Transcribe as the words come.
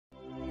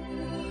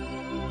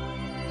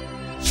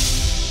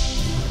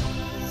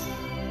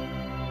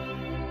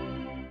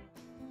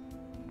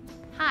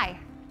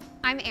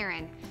I'm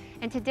Erin,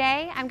 and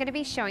today I'm going to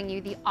be showing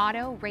you the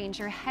Auto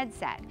Ranger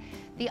headset.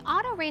 The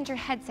Auto Ranger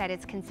headset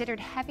is considered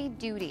heavy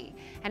duty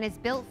and is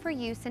built for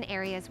use in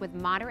areas with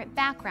moderate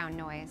background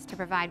noise to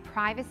provide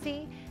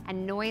privacy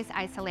and noise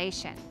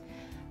isolation.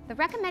 The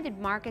recommended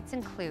markets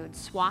include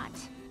SWAT,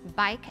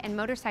 bike and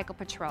motorcycle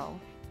patrol,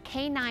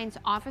 K9's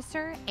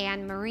officer,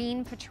 and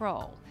Marine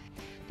patrol.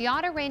 The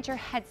Auto Ranger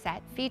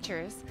headset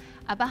features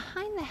a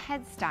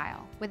behind-the-head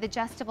style with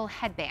adjustable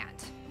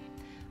headband,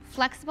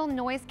 flexible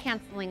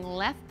noise-canceling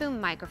left boom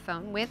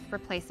microphone with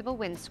replaceable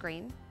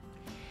windscreen,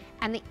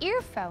 and the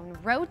earphone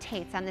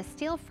rotates on the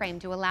steel frame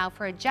to allow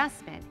for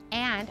adjustment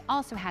and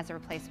also has a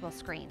replaceable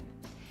screen.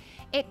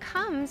 It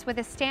comes with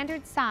a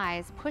standard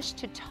size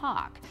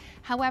push-to-talk.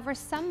 However,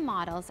 some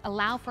models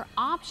allow for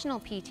optional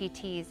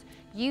PTTs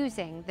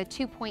using the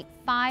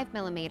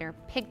 2.5mm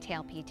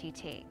Pigtail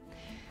PTT.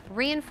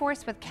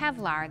 Reinforced with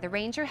Kevlar, the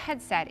Ranger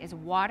headset is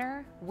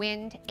water,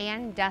 wind,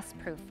 and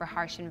dust-proof for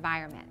harsh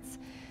environments.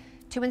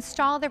 To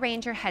install the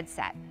Ranger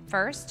headset,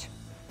 first,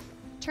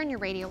 turn your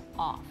radio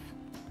off.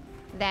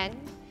 Then,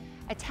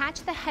 attach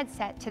the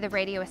headset to the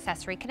radio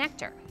accessory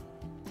connector.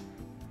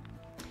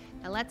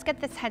 Now let's get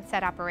this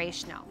headset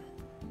operational.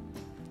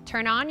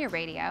 Turn on your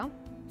radio.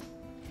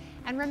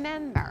 And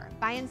remember,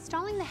 by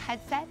installing the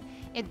headset,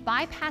 it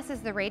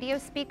bypasses the radio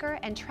speaker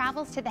and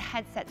travels to the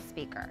headset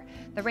speaker.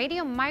 The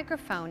radio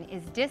microphone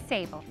is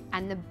disabled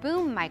and the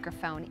boom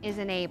microphone is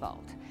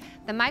enabled.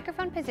 The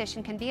microphone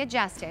position can be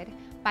adjusted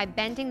by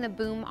bending the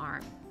boom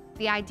arm.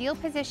 The ideal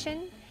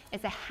position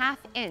is a ½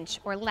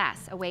 inch or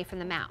less away from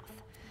the mouth.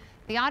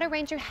 The Auto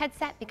Ranger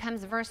headset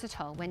becomes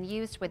versatile when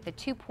used with the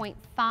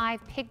 2.5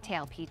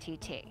 Pigtail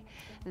PTT.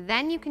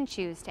 Then you can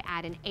choose to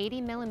add an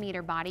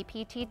 80mm body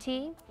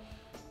PTT,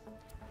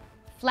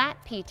 flat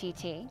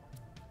PTT,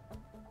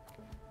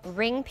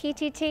 ring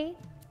PTT,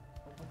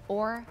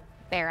 or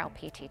barrel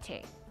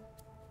PTT.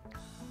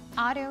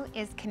 Auto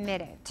is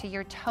committed to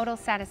your total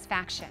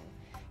satisfaction.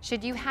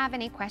 Should you have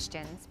any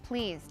questions,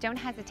 please don't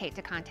hesitate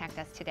to contact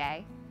us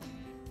today.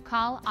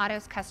 Call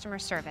Auto's customer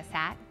service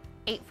at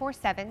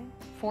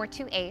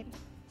 847-428-7171.